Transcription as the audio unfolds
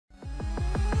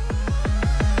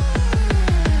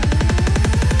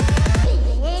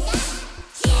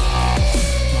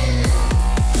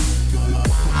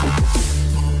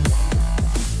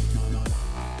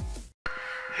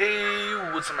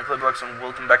Xbox, and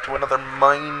welcome back to another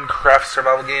Minecraft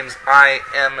Survival Games. I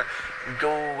am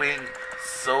going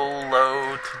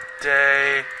solo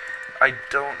today. I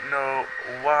don't know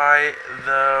why,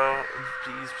 though.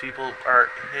 These people are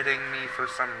hitting me for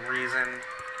some reason.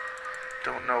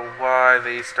 Don't know why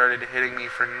they started hitting me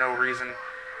for no reason.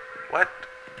 What?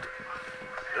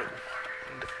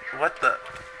 What the?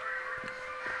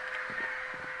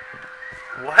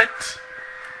 What?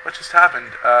 What just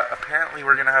happened? Apparently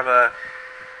we're gonna have a...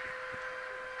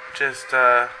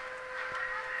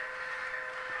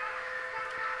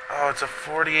 Oh, it's a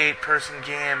 48-person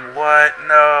game. What?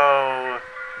 No.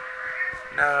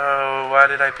 No, why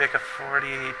did I pick a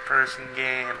 48-person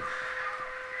game?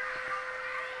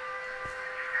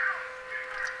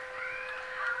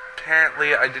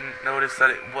 Apparently I didn't notice that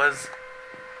it was...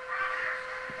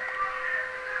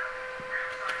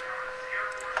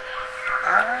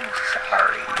 I'm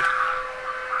sorry.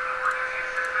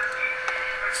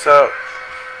 So,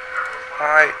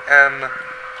 I am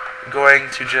going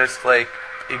to just,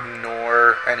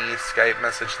 ignore any Skype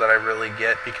message that I really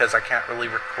get because I can't really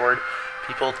record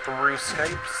people through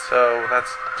Skype, so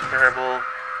that's terrible.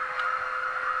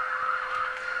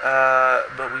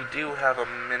 But we do have a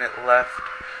minute left,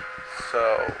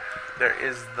 so there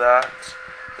is that.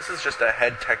 This is just a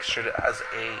head textured as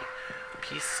a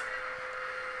piece,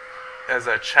 as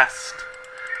a chest.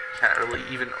 You can't really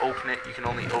even open it, you can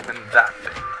only open that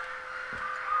thing.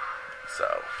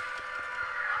 So,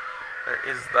 there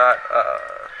is that,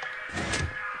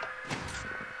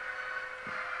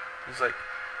 he's like,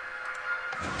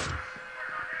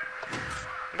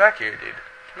 come back here, dude.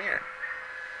 Come here.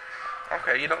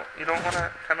 Okay, you don't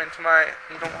wanna come into my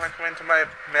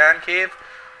man cave?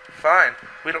 Fine.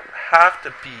 We don't have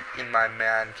to be in my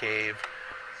man cave.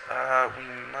 We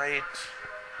might...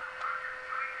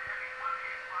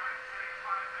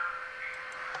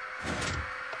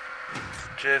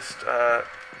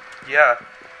 yeah.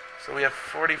 So we have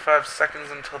 45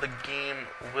 seconds until the game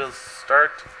will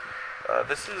start.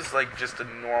 This is just a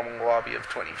normal lobby of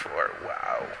 24.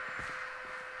 Wow.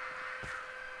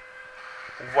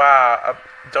 Wow.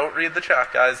 Don't read the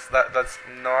chat, guys. That's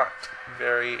not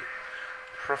very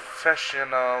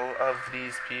professional of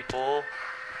these people.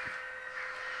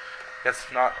 Guess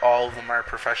not all of them are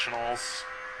professionals.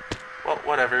 Well,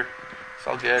 whatever. It's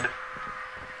all good.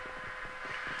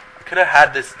 Could have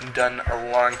had this done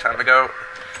a long time ago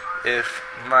if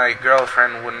my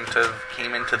girlfriend wouldn't have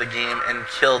came into the game and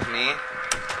killed me.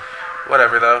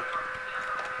 Whatever, though.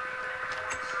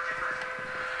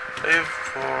 5,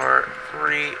 4,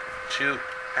 3, 2,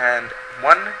 and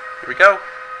 1. Here we go.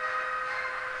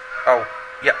 Oh,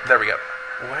 yeah, there we go.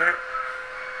 Where?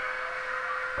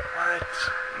 What?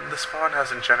 The spawn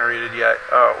hasn't generated yet.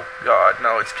 Oh, God,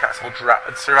 no, it's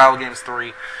it's Survival Games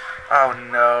 3. Oh,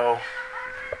 no.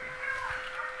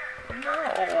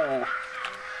 No.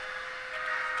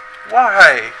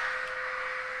 Why?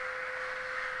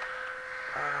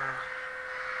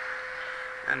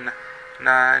 And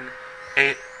 9,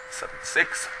 8, 7,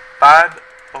 6, 5,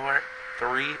 4,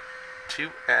 3,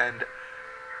 2, and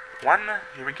 1.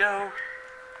 Here we go.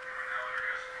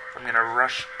 I'm gonna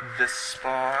rush this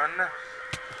spawn.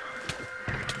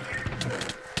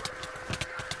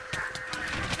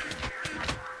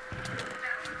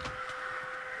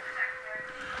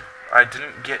 I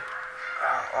didn't get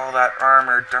all that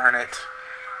armor, darn it.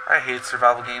 I hate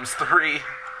Survival Games 3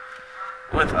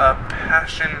 with a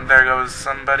passion. There goes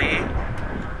somebody.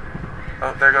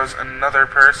 Oh, there goes another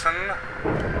person.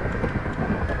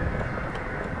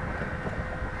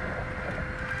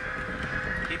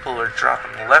 People are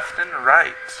dropping left and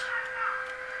right.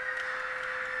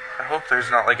 I hope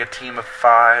there's not a team of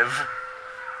 5.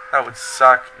 That would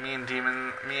suck. Me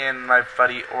and my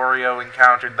buddy Oreo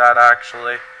encountered that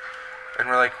actually. And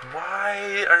we're like,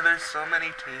 why are there so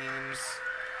many teams?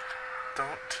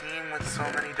 Don't team with so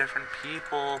many different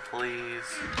people,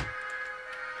 please.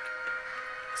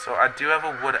 So I do have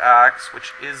a wood axe,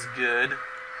 which is good.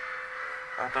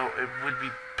 Although it would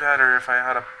be better if I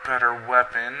had a better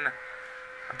weapon.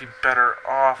 I'd be better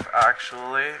off,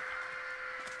 actually.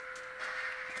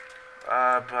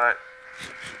 But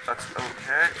that's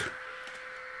okay.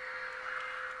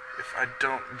 If I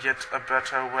don't get a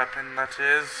better weapon, that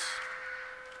is...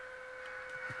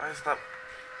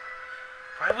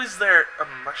 Why was there a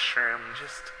mushroom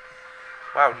just...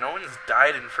 Wow, no one's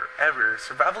died in forever.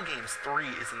 Survival Games 3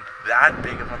 isn't that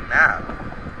big of a map.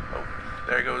 Oh,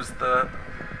 there goes the...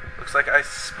 Looks like I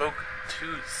spoke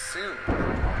too soon.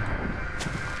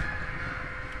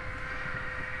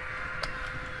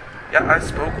 Yeah, I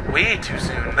spoke way too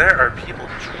soon. There are people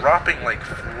dropping like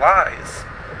flies.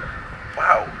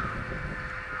 Wow.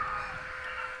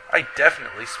 I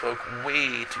definitely spoke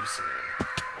way too soon.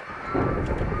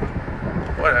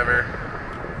 Whatever.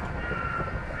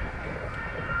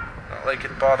 Not like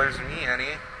it bothers me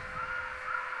any.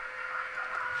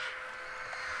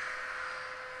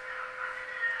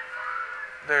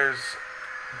 There's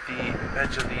the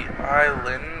edge of the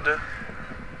island.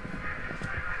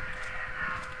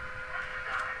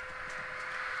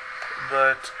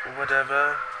 But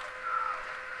whatever.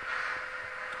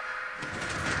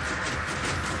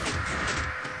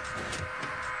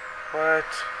 What?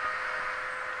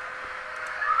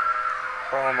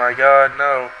 Oh my god,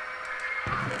 no.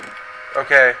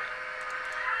 Okay.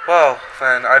 Well,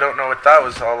 then, I don't know what that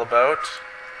was all about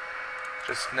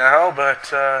just now,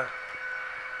 but,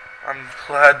 I'm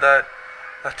glad that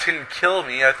didn't kill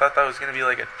me. I thought that was gonna be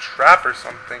like a trap or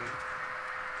something.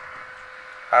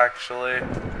 Actually.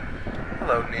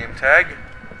 Hello, name tag.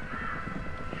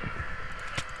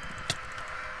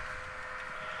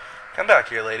 Come back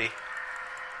here, lady.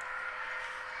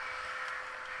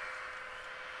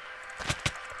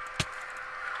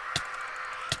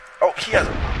 Oh, he has...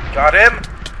 Got him!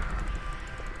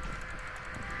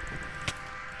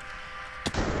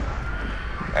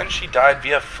 And she died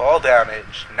via fall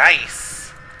damage.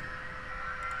 Nice!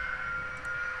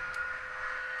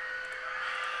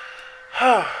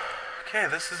 Okay,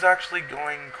 this is actually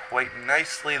going quite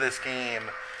nicely, this game.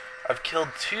 I've killed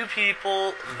 2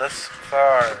 people thus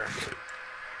far.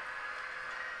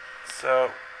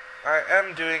 So, I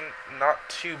am doing not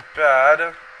too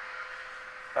bad.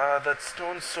 That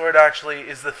stone sword actually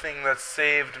is the thing that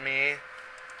saved me.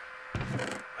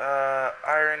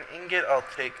 Iron ingot, I'll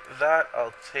take that.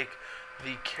 I'll take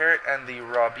the carrot and the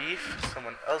raw beef.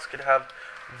 Someone else could have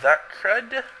that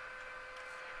crud.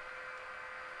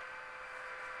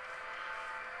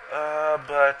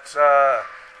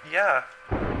 Yeah.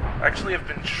 Actually, I've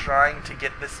been trying to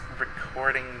get this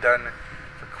recording done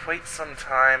for quite some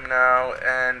time now,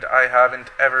 and I haven't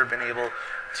ever been able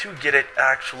to get it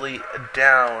actually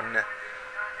down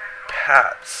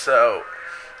pat. So,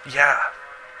 yeah.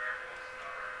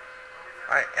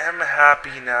 I am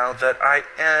happy now that I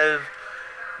have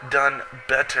done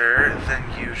better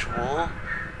than usual,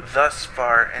 thus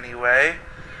far anyway,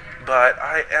 but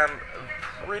I am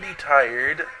pretty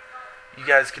tired. You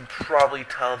guys can probably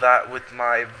tell that with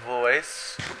my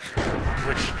voice,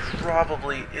 which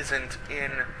probably isn't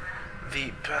in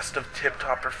the best of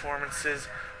tip-top performances,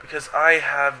 because I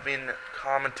have been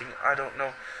commenting I don't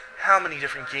know how many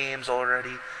different games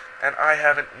already, and I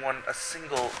haven't won a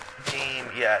single game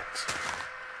yet.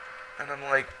 And I'm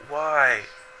like, why?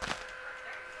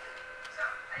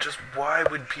 Just why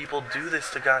would people do this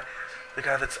to the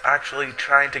guy that's actually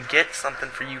trying to get something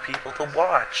for you people to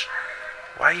watch?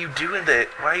 Why are you doing that?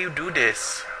 Why you do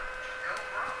this?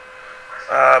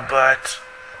 But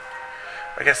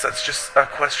I guess that's just a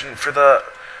question for the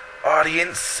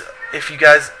audience. If you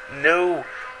guys know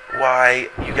why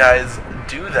you guys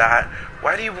do that,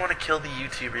 why do you want to kill the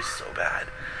YouTubers so bad?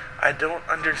 I don't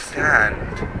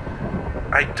understand.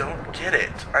 I don't get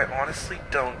it. I honestly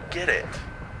don't get it.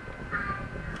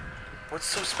 What's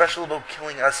so special about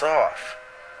killing us off?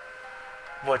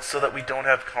 What, so that we don't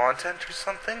have content or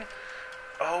something?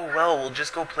 Oh, well, we'll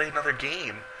just go play another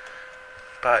game.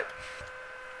 But,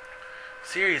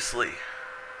 seriously,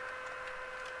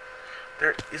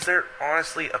 is there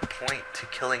honestly a point to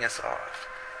killing us off?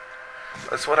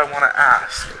 That's what I want to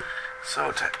ask.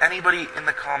 So, to anybody in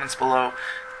the comments below,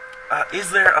 is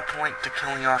there a point to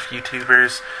killing off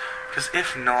YouTubers? Because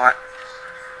if not,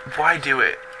 why do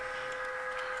it?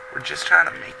 We're just trying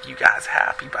to make you guys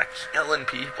happy by killing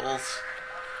peoples.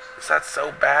 Is that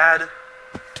so bad?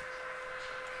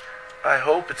 I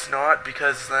hope it's not,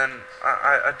 because then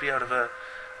I'd be out of a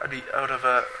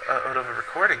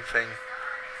recording thing.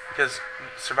 Because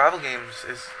survival games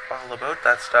is all about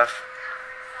that stuff.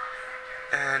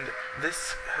 And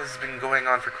this has been going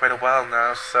on for quite a while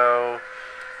now, so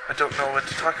I don't know what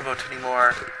to talk about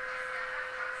anymore.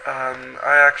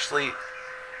 I actually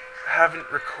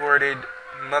haven't recorded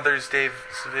Mother's Day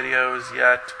videos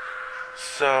yet,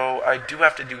 so I do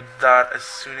have to do that as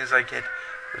soon as I get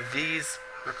these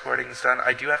recordings done.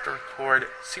 I do have to record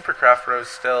Supercraft Rose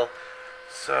still,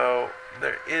 so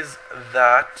there is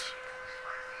that.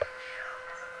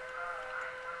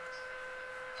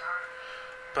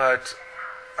 But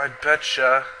I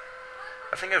betcha,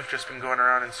 I think I've just been going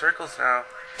around in circles now.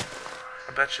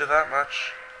 I betcha that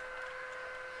much.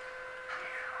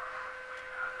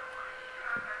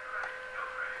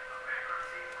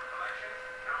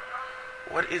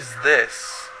 What is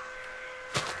this?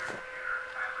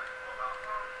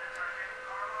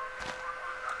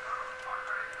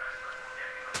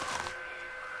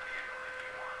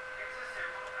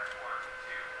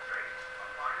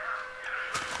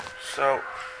 So,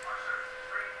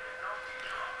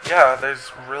 yeah,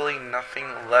 there's really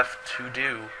nothing left to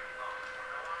do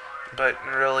but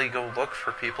really go look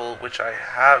for people, which I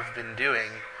have been doing.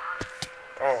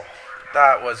 Oh,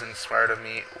 that wasn't smart of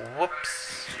me.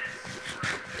 Whoops.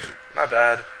 My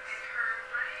bad.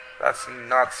 That's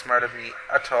not smart of me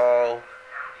at all.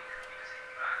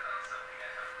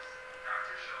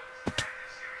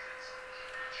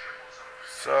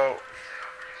 So,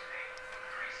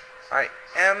 I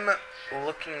am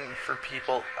looking for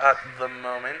people at the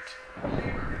moment.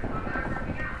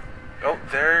 Oh,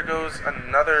 there goes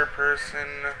another person.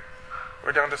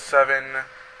 We're down to 7.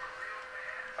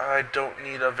 I don't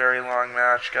need a very long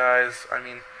match, guys. I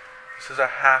mean, this is a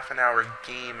half an hour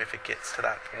game if it gets to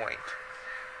that point.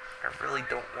 I really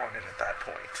don't want it at that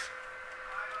point.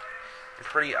 I'm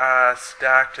pretty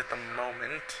stacked at the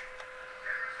moment.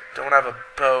 Don't have a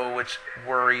bow, which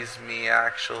worries me,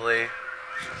 actually.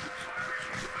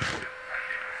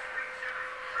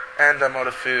 And I'm out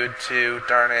of food, too.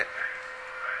 Darn it.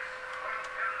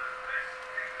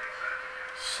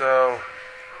 So,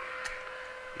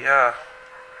 yeah.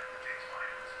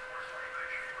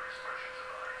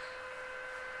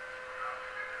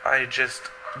 I just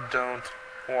don't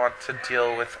want to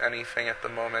deal with anything at the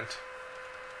moment.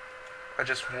 I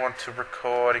just want to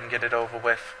record and get it over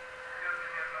with.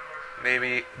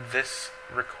 Maybe this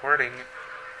recording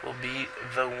will be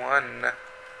the one,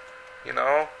 you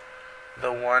know?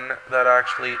 The one that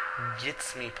actually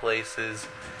gets me places.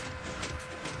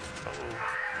 Oh.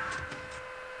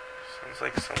 Sounds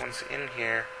like someone's in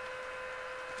here.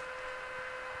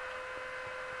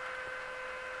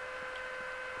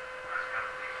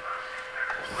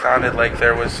 Sounded like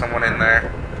there was someone in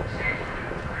there.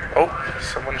 Oh,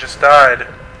 someone just died.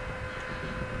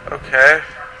 Okay.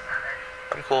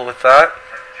 I'm cool with that.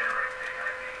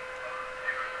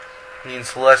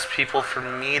 Means less people for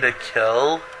me to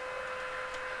kill,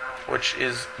 which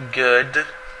is good.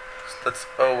 That's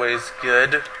always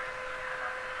good.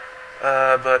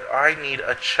 But I need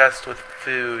a chest with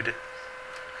food.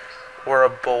 Or a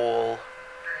bowl.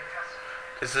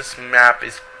 Because this map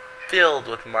is filled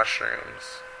with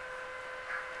mushrooms.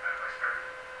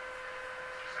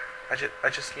 I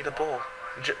just need a bowl.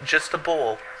 Just a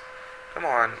bowl. Come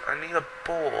on, I need a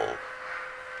bowl.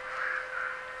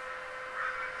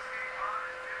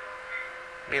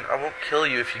 I mean, I won't kill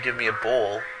you if you give me a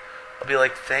bowl. I'll be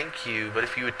like, thank you, but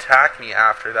if you attack me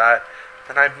after that,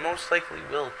 then I most likely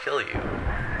will kill you.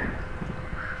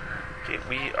 Okay,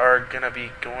 we are gonna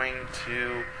be going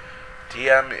to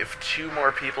DM if 2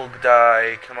 more people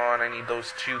die. Come on, I need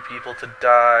those 2 people to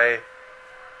die.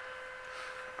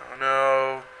 Oh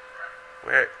no.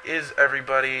 Where is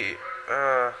everybody?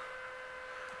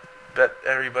 Bet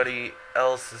everybody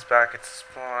else is back at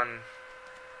spawn.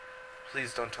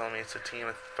 Please don't tell me it's a team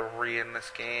of 3 in this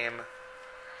game.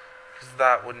 Because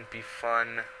that wouldn't be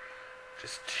fun.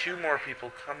 Just 2 more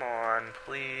people, come on,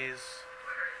 please.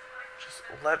 Just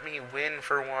let me win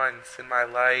for once in my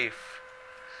life.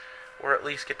 Or at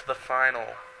least get to the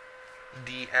final.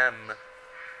 DM.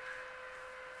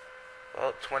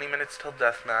 Well, 20 minutes till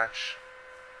deathmatch.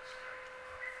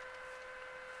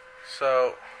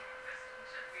 So,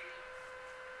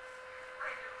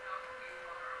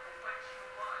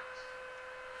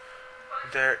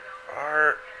 there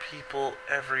are people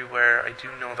everywhere, I do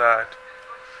know that.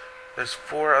 There's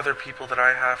 4 other people that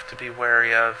I have to be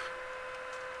wary of.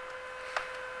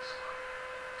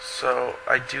 So,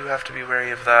 I do have to be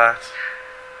wary of that.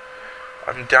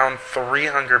 I'm down 3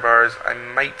 hunger bars. I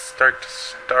might start to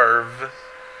starve,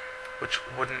 which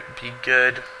wouldn't be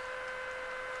good.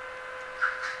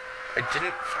 I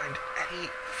didn't find any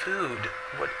food.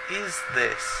 What is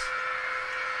this?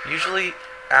 Usually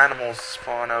animals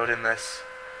spawn out in this,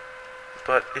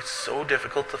 but it's so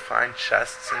difficult to find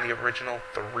chests in the original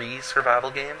 3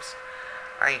 survival games.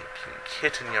 I ain't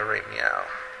kidding you right meow.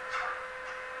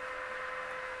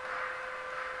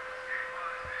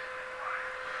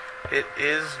 It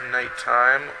is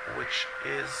nighttime, which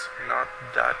is not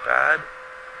that bad.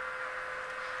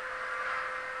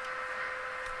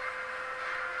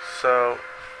 So,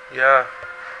 yeah.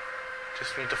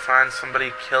 Just need to find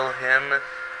somebody, kill him,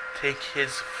 take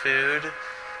his food,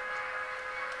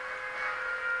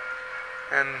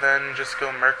 and then just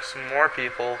go murk some more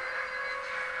people.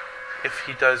 If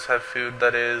he does have food,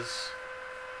 that is.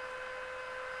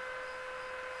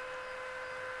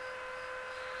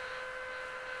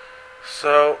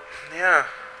 So, yeah.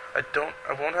 I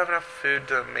won't have enough food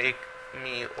to make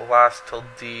me last till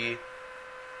D,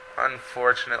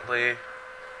 unfortunately.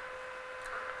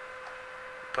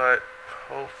 But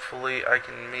hopefully I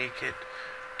can make it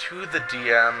to the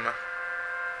DM.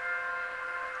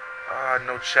 Ah,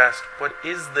 no chest. What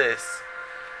is this?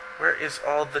 Where is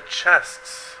all the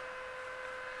chests?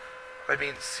 I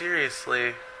mean,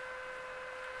 seriously.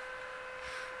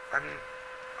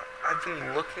 I've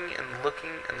been looking and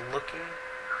looking and looking.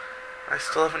 I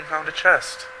still haven't found a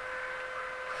chest.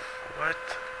 What?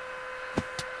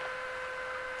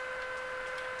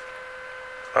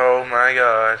 Oh my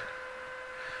god.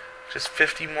 Just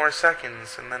 50 more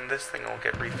seconds and then this thing will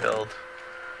get refilled.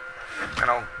 And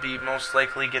I'll be most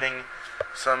likely getting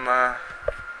some, oh.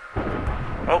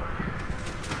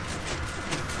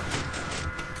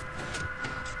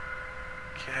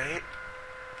 Okay.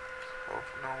 Hope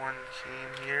no one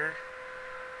came here.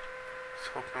 Let's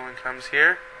hope no one comes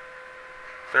here.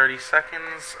 30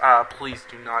 seconds. Please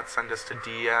do not send us to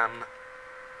DM.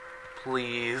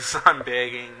 Please, I'm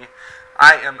begging.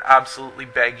 I am absolutely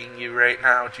begging you right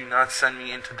now. Do not send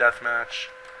me into deathmatch.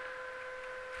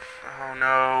 Oh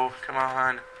no, come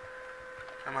on.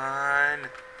 Come on.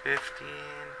 15.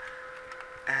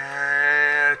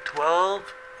 And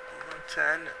 12.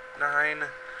 10. 9.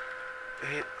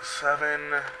 8. 7.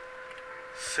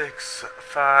 6.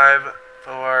 5.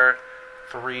 4.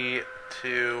 3.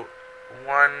 2.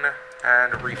 1.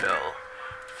 And refill.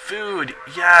 Food.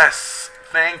 Yes.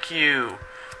 Thank you.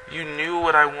 You knew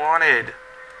what I wanted.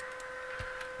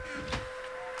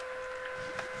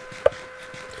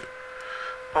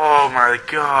 Oh my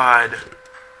god.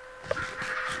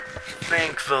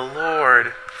 Thank the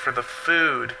Lord for the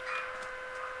food.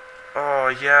 Oh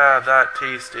yeah, that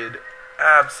tasted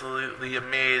absolutely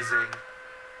amazing.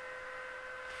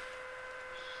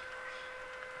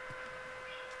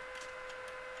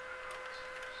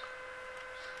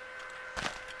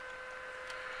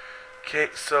 Okay,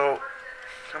 so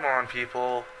come on,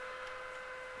 people.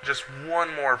 Just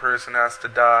one more person has to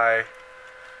die.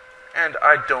 And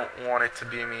I don't want it to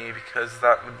be me, because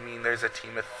that would mean there's a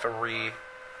team of 3.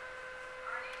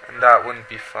 And that wouldn't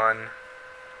be fun.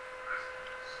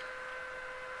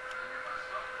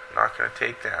 Not gonna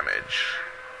take damage.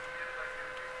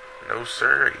 No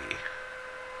siree.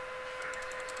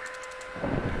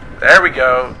 There we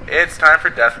go. It's time for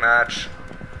deathmatch.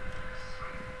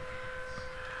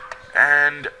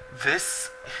 And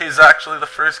this is actually the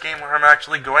first game where I'm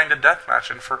actually going to deathmatch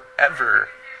in forever.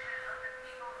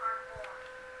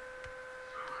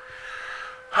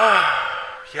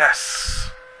 Yes.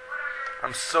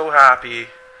 I'm so happy.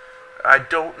 I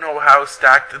don't know how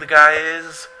stacked the guy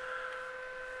is,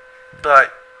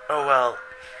 but oh well.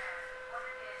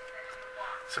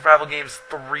 Survival Games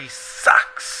 3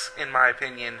 sucks, in my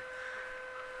opinion.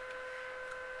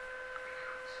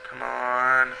 Come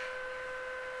on.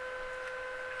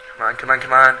 Come on, come on,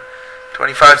 come on.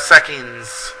 25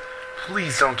 seconds.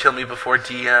 Please don't kill me before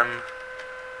DM.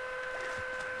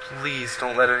 Please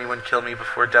don't let anyone kill me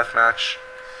before deathmatch.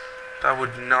 That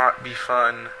would not be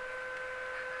fun.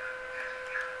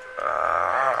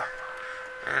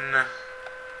 In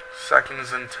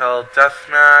seconds until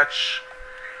deathmatch.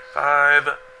 5,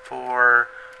 4,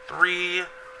 3,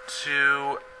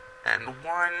 2, and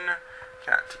 1.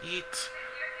 Can't eat.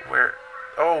 Where?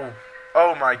 Oh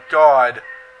my god.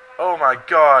 Oh my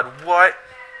god, what?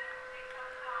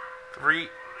 3,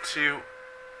 2,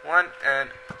 1, and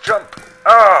jump.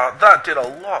 Ah, that did a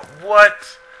lot.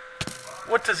 What?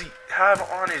 What does he have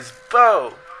on his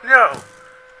bow? No.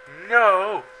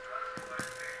 No.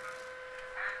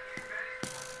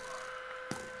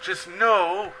 Just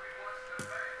no.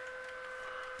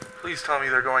 Please tell me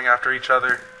they're going after each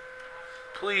other.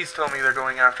 Please tell me they're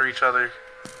going after each other.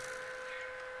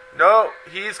 No,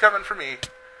 he's coming for me.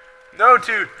 No,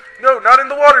 dude. No, not in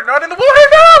the water. Not in the water.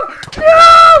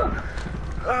 No.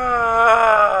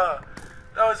 No.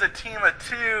 That was a team of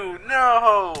 2.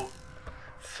 No.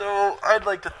 So, I'd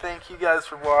like to thank you guys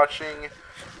for watching.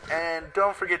 And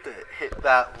don't forget to hit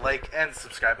that like and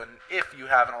subscribe button if you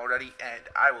haven't already. And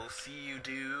I will see you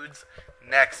dudes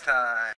next time.